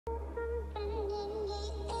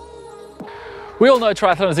We all know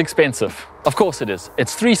triathlon is expensive. Of course it is.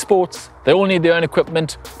 It's 3 sports, they all need their own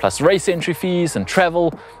equipment, plus race entry fees and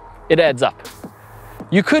travel. It adds up.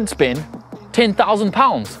 You could spend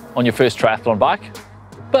 £10,000 on your first triathlon bike,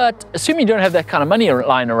 but assuming you don't have that kind of money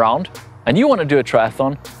lying around and you want to do a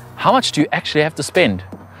triathlon, how much do you actually have to spend?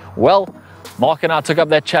 Well, Mark and I took up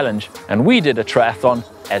that challenge and we did a triathlon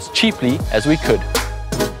as cheaply as we could.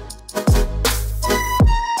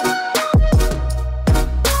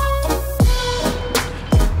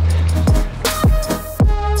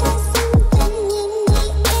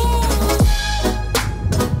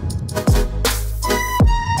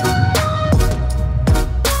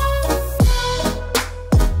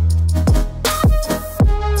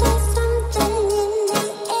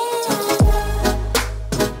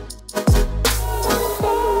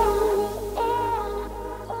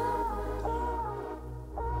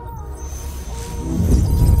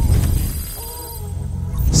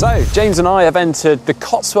 So, James and I have entered the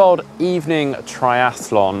Cotswold Evening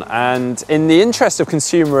Triathlon, and in the interest of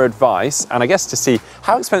consumer advice, and I guess to see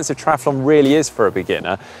how expensive triathlon really is for a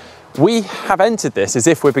beginner, we have entered this as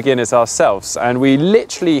if we're beginners ourselves, and we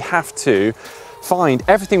literally have to find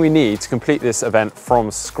everything we need to complete this event from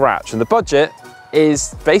scratch. And the budget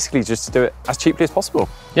is basically just to do it as cheaply as possible.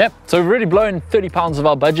 Yep, so we've already blown £30 of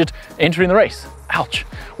our budget entering the race. Ouch.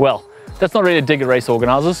 Well, that's not really a dig at race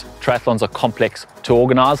organisers. Triathlons are complex to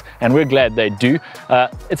organise, and we're glad they do.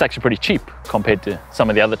 It's actually pretty cheap compared to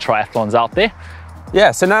some of the other triathlons out there.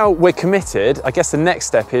 Yeah, so now we're committed. I guess the next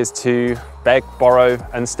step is to beg, borrow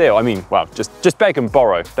and steal. I mean, well, just beg and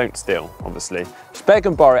borrow, don't steal, obviously. Just beg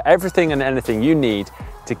and borrow everything and anything you need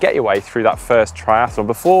to get your way through that first triathlon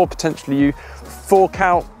before potentially you fork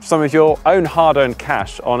out some of your own hard-earned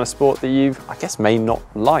cash on a sport that you, I guess, may not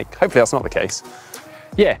like. Hopefully that's not the case.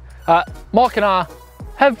 Yeah. Mark and I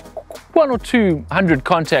have 100 or 200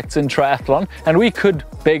 contacts in triathlon, and we could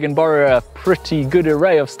beg and borrow a pretty good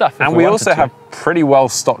array of stuff. And we also have pretty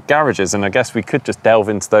well-stocked garages, and I guess we could just delve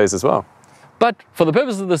into those as well. But for the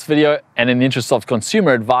purpose of this video, and in the interest of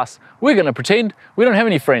consumer advice, we're going to pretend we don't have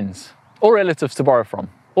any friends or relatives to borrow from,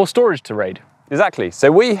 or storage to raid. Exactly.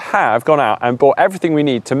 So we have gone out and bought everything we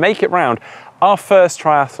need to make it round our first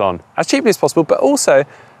triathlon as cheaply as possible, but also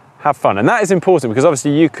have fun. And that is important because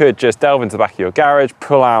obviously you could just delve into the back of your garage,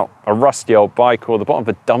 pull out a rusty old bike or the bottom of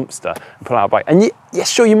a dumpster and pull out a bike. And yeah,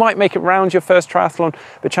 sure, you might make it round your first triathlon,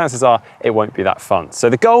 but chances are it won't be that fun.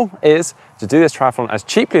 So the goal is to do this triathlon as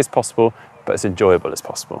cheaply as possible, but as enjoyable as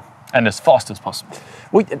possible. And as fast as possible.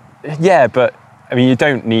 Well, yeah, but I mean, you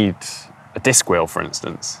don't need a disc wheel, for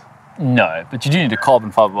instance. No, but you do need a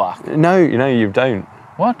carbon fibre bike. No, you don't.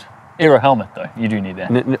 What? Aero helmet though, you do need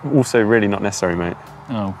that. Also really not necessary, mate.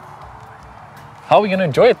 Oh. How are we going to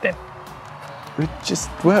enjoy it then?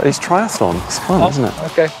 Well, it's triathlon. It's fun, isn't it?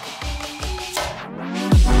 Okay.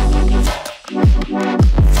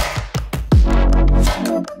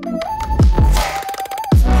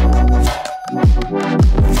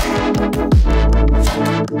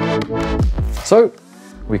 So,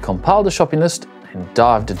 we compiled a shopping list and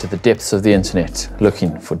dived into the depths of the internet,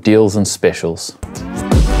 looking for deals and specials.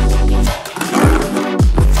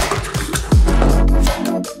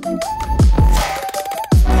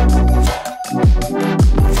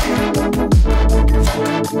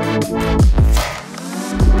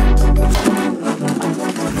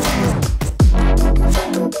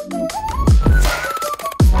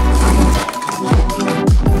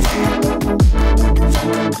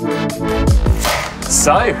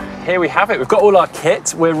 So, here we have it. We've got all our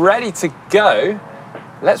kit. We're ready to go.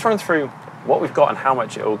 Let's run through what we've got and how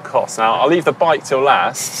much it will cost. Now, I'll leave the bike till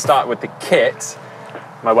last, start with the kit,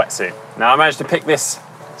 my wetsuit. Now, I managed to pick this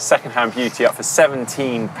second-hand beauty up for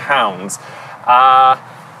 £17. A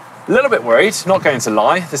little bit worried, not going to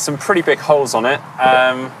lie. There's some pretty big holes on it.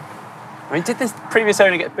 I mean, did this previous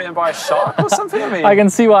owner get bitten by a shark or something? I can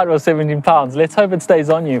see why it was £17. Let's hope it stays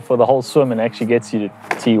on you for the whole swim and actually gets you to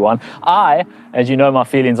T1. I, as you know my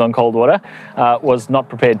feelings on cold water, was not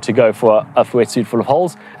prepared to go for a wetsuit full of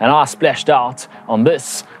holes, and I splashed out on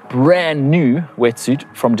this brand new wetsuit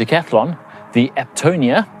from Decathlon, the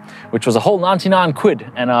Aptonia, which was a whole 99 quid,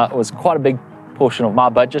 and it was quite a big portion of my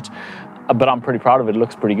budget, but I'm pretty proud of it. It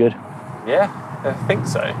looks pretty good. Yeah, I think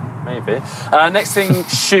so, maybe. Next thing,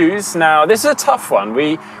 shoes. Now, this is a tough one.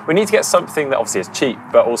 We need to get something that obviously is cheap,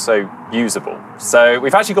 but also usable. So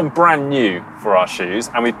we've actually gone brand new for our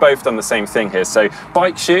shoes, and we've both done the same thing here. So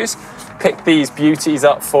bike shoes, picked these beauties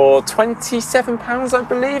up for £27, I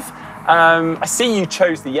believe. I see you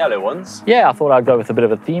chose the yellow ones. Yeah, I thought I'd go with a bit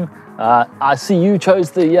of a theme. I see you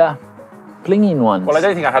chose the blinging ones. Well, I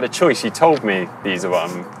don't think I had a choice. You told me these are what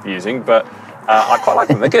I'm using, but I quite like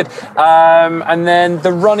them, they're good. And then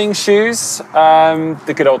the running shoes,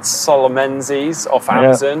 the good old Solomenzis off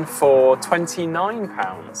Amazon for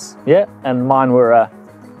 £29. Yeah, and mine were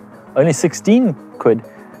only 16 quid.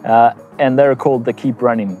 And they're called the Keep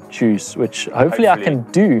Running shoes, which hopefully I can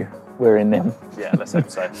do wearing them. Yeah, let's hope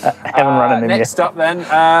so. Haven't run in them next yet. up then,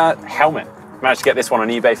 helmet. Managed to get this one on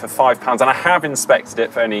eBay for £5, and I have inspected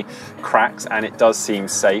it for any cracks, and it does seem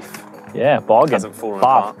safe. Yeah, bargain. Hasn't fallen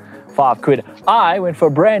apart. £5 quid. I went for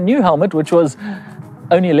a brand new helmet, which was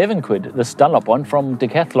only 11 quid, this Dunlop one from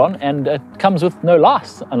Decathlon, and it comes with no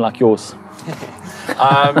last, unlike yours.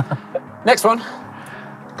 Next one.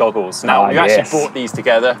 Goggles. Now, we actually bought these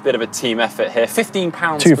together, bit of a team effort here.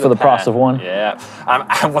 £15 Two for the price of one. Yeah.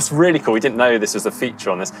 And what's really cool, we didn't know this was a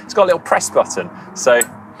feature on this, it's got a little press button. So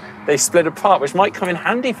they split apart, which might come in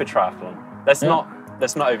handy for triathlon. Let's not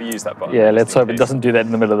overuse that button. Yeah, let's hope it doesn't do that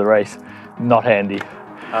in the middle of the race. Not handy.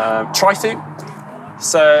 Tri-suit.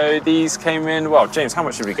 So these came in, well, James, how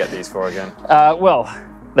much did we get these for again? Well,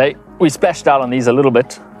 we splashed out on these a little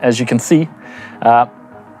bit, as you can see.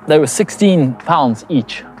 They were £16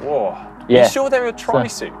 each. Whoa. Yeah. You sure they were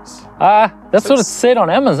tri-suits? That's what it said on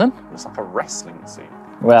Amazon. It's like a wrestling suit.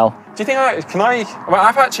 Well. Do you think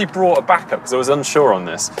I've actually brought a backup because I was unsure on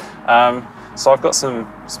this. So I've got some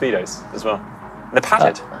Speedos as well. And they're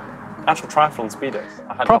padded. Actual triathlon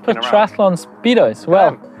Speedos. Proper triathlon Speedos.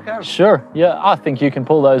 Well, sure. Yeah, I think you can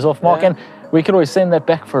pull those off, Mark. And we could always send that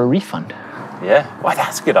back for a refund. Yeah. Well,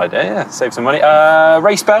 that's a good idea. Yeah, save some money.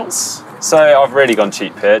 Race belts. So I've really gone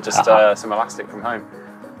cheap here. Just some elastic from home.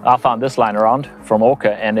 I found this lying around from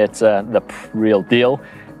Orca, and it's the real deal.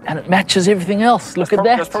 And it matches everything else. Look at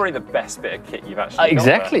that. That's probably the best bit of kit you've actually got.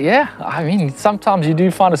 Exactly, yeah. I mean, sometimes you do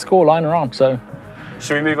find a score lying around, so.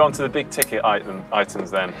 Should we move on to the big ticket items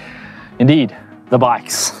then? Indeed, the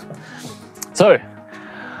bikes. So,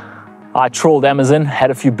 I trawled Amazon, had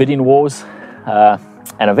a few bidding wars, and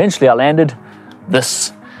eventually I landed the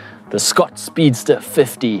Scott Speedster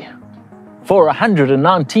 50 for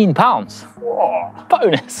 £119. Whoa.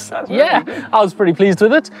 Bonus. That's really good. I was pretty pleased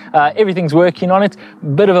with it. Everything's working on it.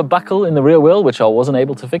 Bit of a buckle in the rear wheel, which I wasn't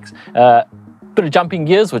able to fix. Bit of jumping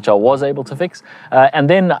gears, which I was able to fix. And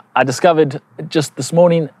then I discovered just this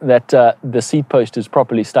morning that the seat post is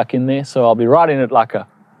properly stuck in there. So I'll be riding it like a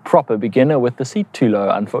proper beginner with the seat too low,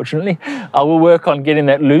 unfortunately. I will work on getting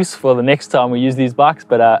that loose for the next time we use these bikes,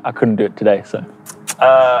 but I couldn't do it today. So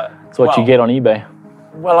it's what you get on eBay.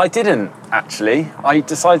 Well, I didn't actually. I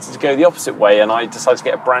decided to go the opposite way, and I decided to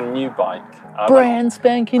get a brand new bike. Brand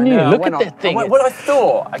spanking new. Look at that thing. Well, I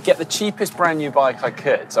thought I'd get the cheapest brand new bike I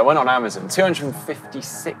could. So I went on Amazon,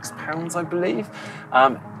 £256, I believe.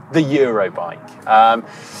 The Euro bike.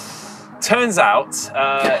 Turns out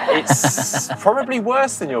it's probably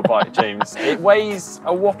worse than your bike, James. It weighs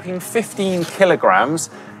a whopping 15 kilograms.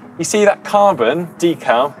 You see that carbon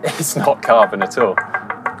decal? It's not carbon at all.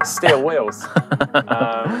 Steel wheels.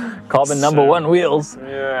 Carbon number one wheels.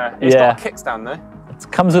 Yeah. It's got a kickstand though.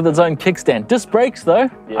 It comes with its own kickstand. Disc brakes though.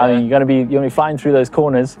 Yeah. I mean, you're gonna be flying through those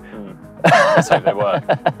corners. Let's hope they work.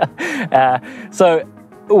 So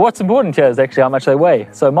what's important here is actually how much they weigh.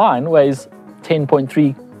 So mine weighs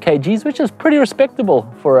 10.3 kgs, which is pretty respectable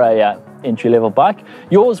for a entry-level bike.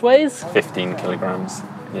 Yours weighs? 15 kilograms.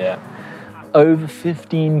 Yeah. Over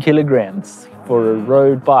 15 kilograms for a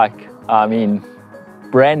road bike. I mean,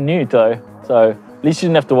 brand new though, so at least you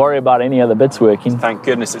didn't have to worry about any other bits working. Thank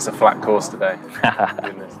goodness it's a flat course today.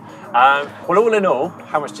 Goodness. Well, all in all,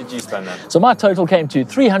 how much did you spend then? So my total came to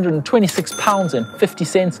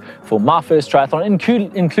 £326.50 for my first triathlon,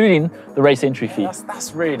 including the race entry fee.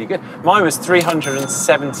 That's really good. Mine was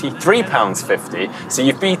 £373.50, so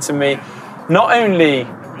you've beaten me not only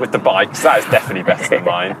with the bikes, that is definitely better than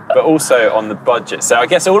mine, but also on the budget. So I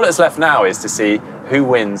guess all that's left now is to see who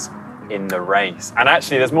wins in the race. And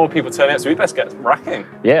actually, there's more people turning up, so we best get racking.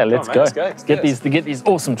 Yeah, let's go. Let's get these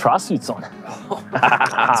awesome tri-suits on.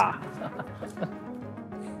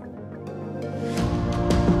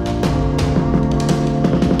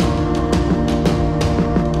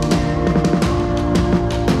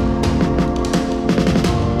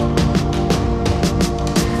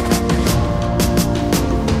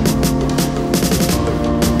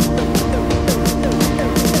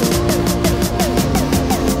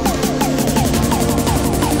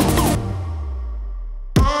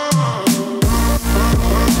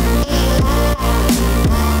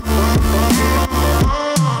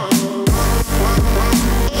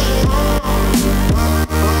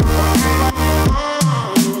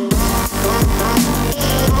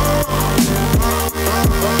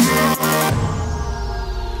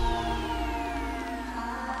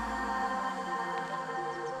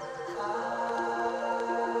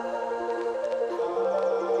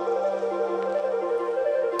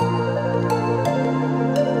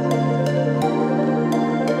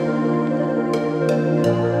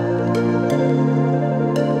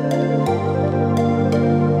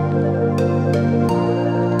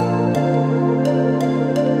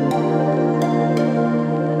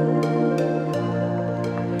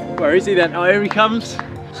 noisy then. Oh, here he comes.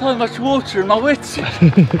 So much water in my wetsuit.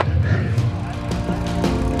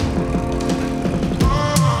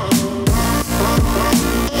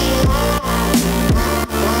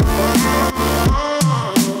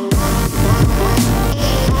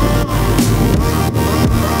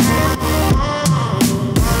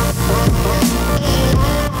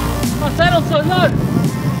 My saddle's so low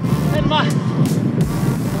and my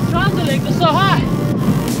trouser legs are so high.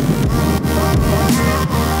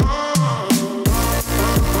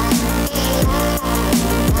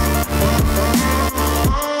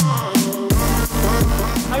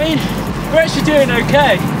 I mean, we're actually doing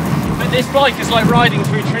okay, but this bike is like riding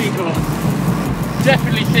through treacle.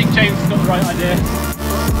 Definitely think James has got the right idea.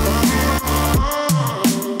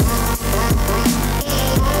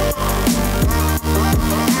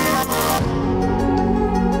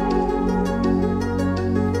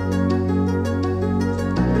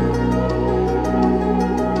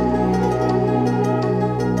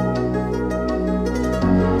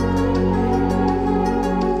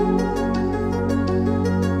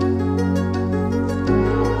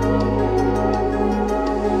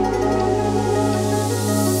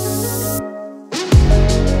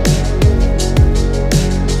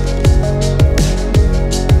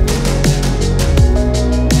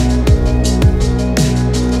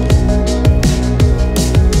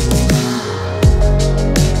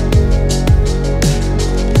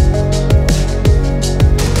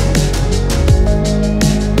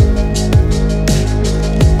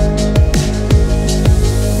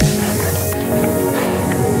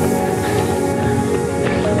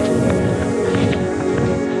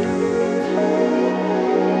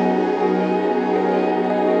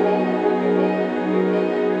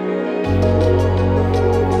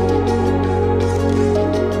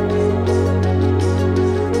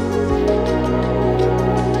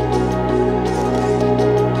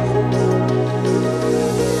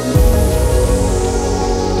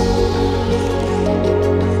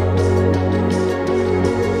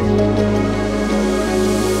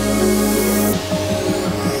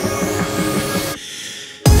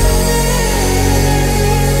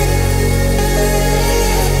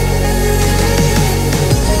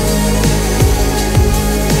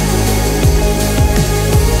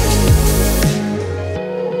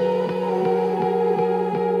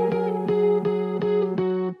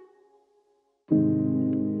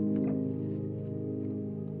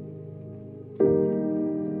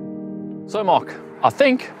 So Mark, I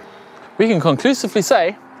think we can conclusively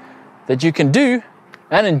say that you can do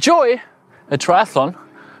and enjoy a triathlon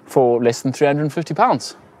for less than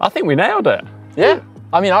 £350. I think we nailed it. Yeah,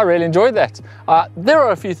 I mean, I really enjoyed that. There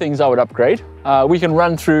are a few things I would upgrade. We can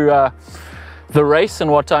run through the race and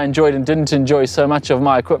what I enjoyed and didn't enjoy so much of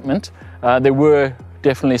my equipment. There were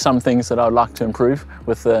definitely some things that I would like to improve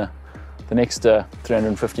with the next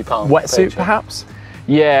 £350 Wetsuit perhaps?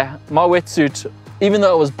 Yeah, my wetsuit, even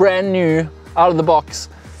though it was brand new, out of the box,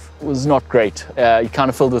 was not great. It kind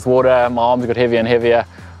of filled with water, my arms got heavier and heavier.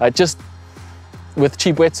 Just with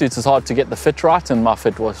cheap wetsuits, it's hard to get the fit right, and my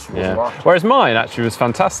fit was right. Whereas mine actually was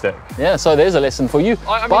fantastic. Yeah, so there's a lesson for you.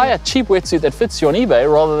 I mean, buy a cheap wetsuit that fits you on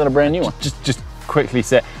eBay rather than a brand new one. Just quickly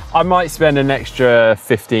say, I might spend an extra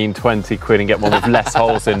 15, 20 quid and get one with less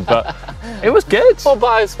holes in, but it was good.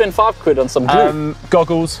 Or spend £5 on some glue.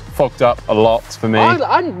 Goggles fogged up a lot for me.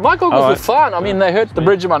 My goggles were fine. I mean, they hurt the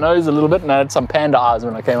bridge of my nose a little bit, and I had some panda eyes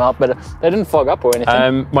when I came out, but they didn't fog up or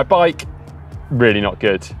anything. My bike, really not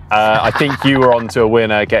good. I think you were onto a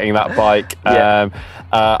winner getting that bike. Yeah.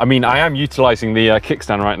 I mean, I am utilising the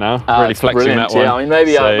kickstand right now, really flexing that one. Yeah, I mean,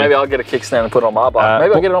 maybe I'll get a kickstand and put it on my bike.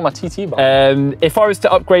 Maybe I'll get it on my TT bike. If I was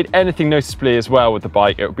to upgrade anything noticeably as well with the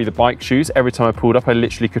bike, it would be the bike shoes. Every time I pulled up, I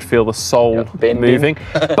literally could feel the sole moving.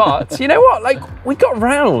 But you know what? Like, we got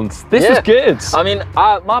round. This was good. I mean,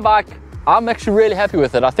 my bike, I'm actually really happy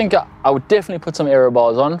with it. I think I would definitely put some aero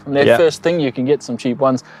bars on. First thing, you can get some cheap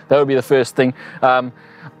ones. That would be the first thing.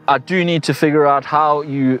 I do need to figure out how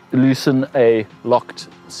you loosen a locked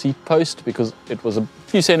seat post, because it was a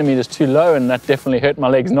few centimeters too low, and that definitely hurt my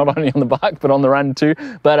legs, not only on the bike but on the run too.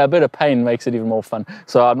 But a bit of pain makes it even more fun.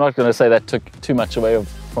 So I'm not going to say that took too much away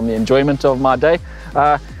from the enjoyment of my day.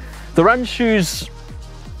 The run shoes,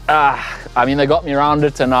 I mean, they got me around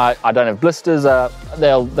it, and I don't have blisters.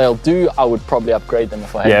 They'll do. I would probably upgrade them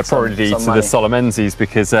if I had some probably to money. the Solomenzis,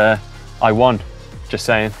 because I won. Just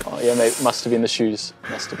saying. Oh yeah, mate, must have been the shoes.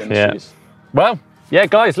 Must have been the shoes. Well, yeah,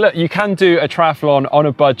 guys, look, you can do a triathlon on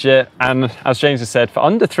a budget, and as James has said, for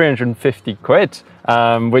under 350 quid,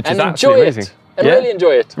 which is absolutely amazing. And really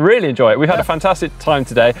enjoy it. Really enjoy it. We've had a fantastic time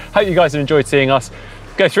today. Hope you guys have enjoyed seeing us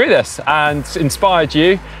go through this and inspired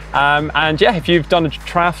you. And yeah, if you've done a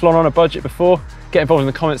triathlon on a budget before, get involved in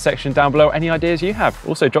the comment section down below. Any ideas you have,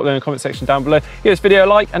 also drop them in the comment section down below. Give this video a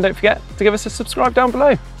like and don't forget to give us a subscribe down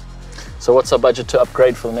below. So what's our budget to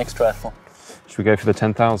upgrade for the next triathlon? Should we go for the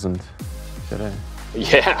 10,000?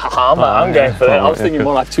 Yeah, I'm going for that. I was thinking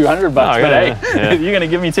more like 200 bucks, but hey, you're going to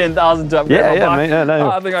give me 10,000 to upgrade my bike. Mate,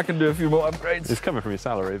 no. I think I can do a few more upgrades. It's coming from your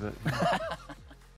salary, but...